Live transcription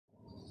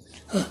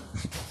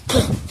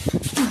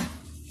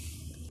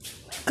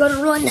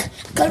Gotta run.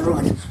 Gotta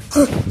run.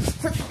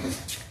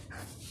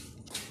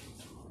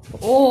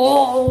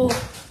 Oh,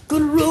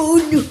 gotta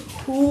run.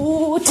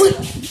 Oh,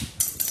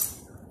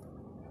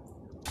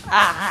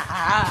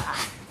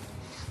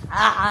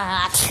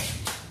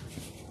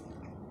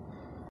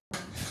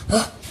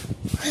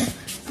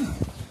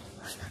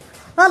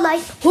 I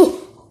like.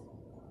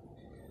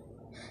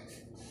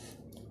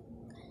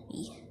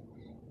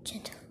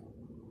 Gentle.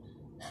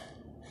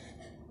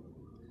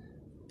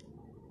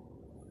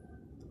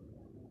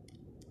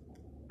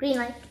 Green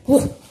light.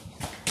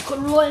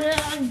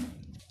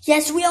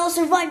 Yes, we all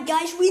survived,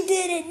 guys. We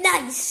did it.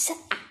 Nice.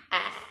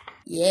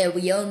 Yeah,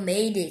 we all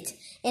made it.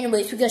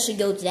 Anyways, we should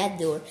go to that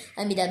door.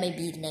 I mean, that may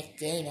be the next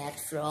game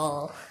after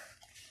all.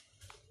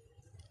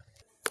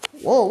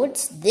 Whoa,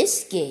 what's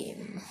this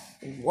game?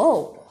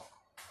 Whoa.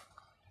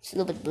 It's a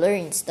little bit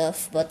blurry and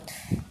stuff, but...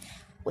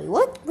 Wait,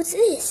 what? What's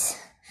this?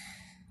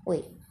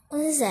 Wait,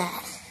 what is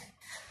that?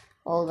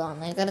 Hold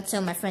on, I gotta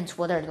tell my friends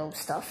what are those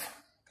stuff.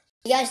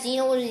 You guys, do you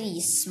know what are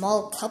these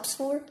small cups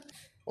for?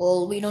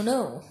 Well, we don't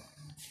know.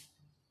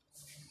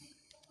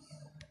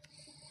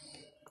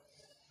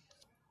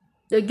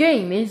 The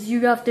game is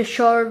you have to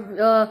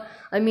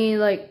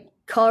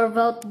carve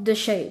out the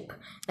shape.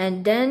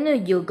 And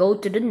then you'll go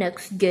to the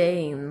next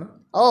game.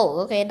 Oh,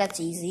 okay, that's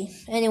easy.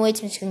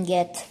 Anyways, I'm just gonna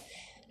get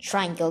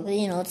triangle, but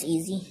you know, it's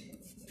easy.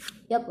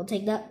 Yep, we'll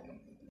take that.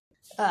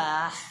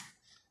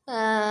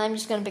 I'm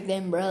just gonna pick the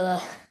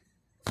umbrella.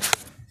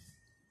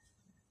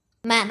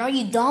 Man, are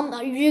you dumb?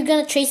 You're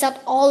gonna trace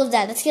out all of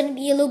that. That's gonna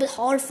be a little bit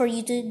hard for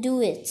you to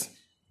do it.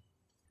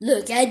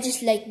 Look, I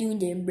just like doing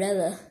the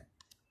umbrella.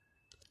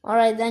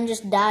 Alright, then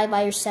just die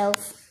by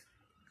yourself.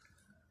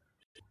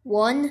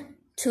 1,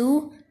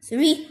 2,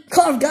 3.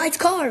 Carve, guys,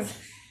 carve!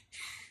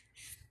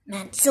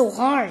 Man, it's so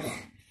hard.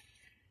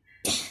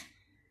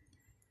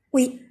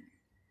 Wait.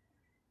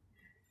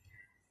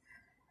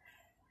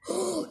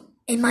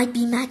 It might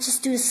be matches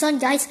to the sun,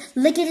 guys.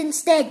 Lick it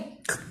instead.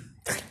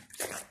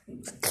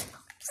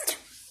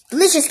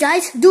 Delicious,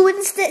 guys. Do it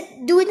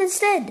instead. Do it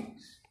instead.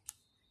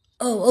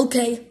 Oh,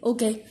 okay,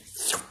 okay.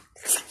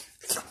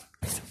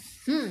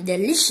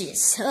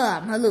 Delicious.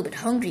 I'm a little bit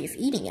hungry of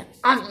eating it.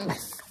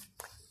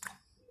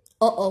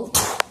 Uh-oh.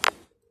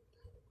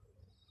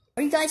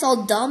 Are you guys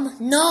all dumb?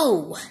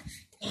 No.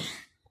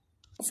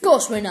 Of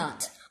course we're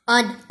not.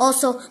 And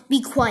also,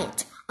 be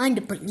quiet. I'm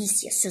the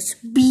police, yes,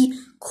 just be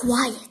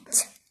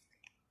quiet.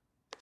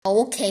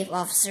 Okay,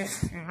 officer.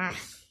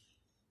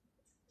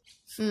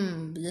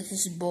 This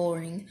is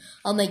boring.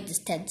 I'll make this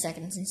 10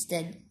 seconds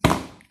instead.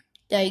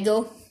 There you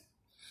go.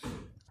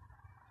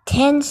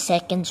 10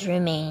 seconds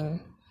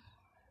remain.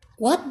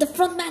 What? The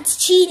front man's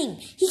cheating.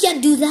 He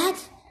can't do that.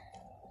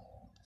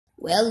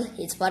 Well,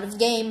 it's part of the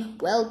game.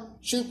 Well,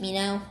 shoot me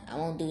now. I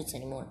won't do this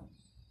anymore.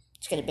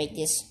 Just gonna break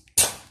this.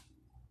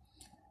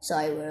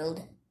 Sorry,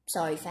 world.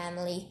 Sorry,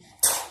 family.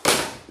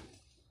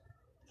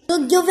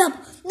 Don't give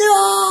up.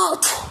 No!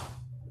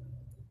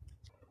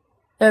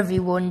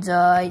 Everyone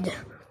died.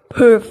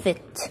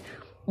 Perfect.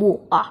 Now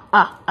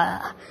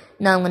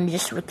I'm gonna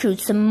just recruit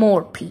some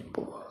more people.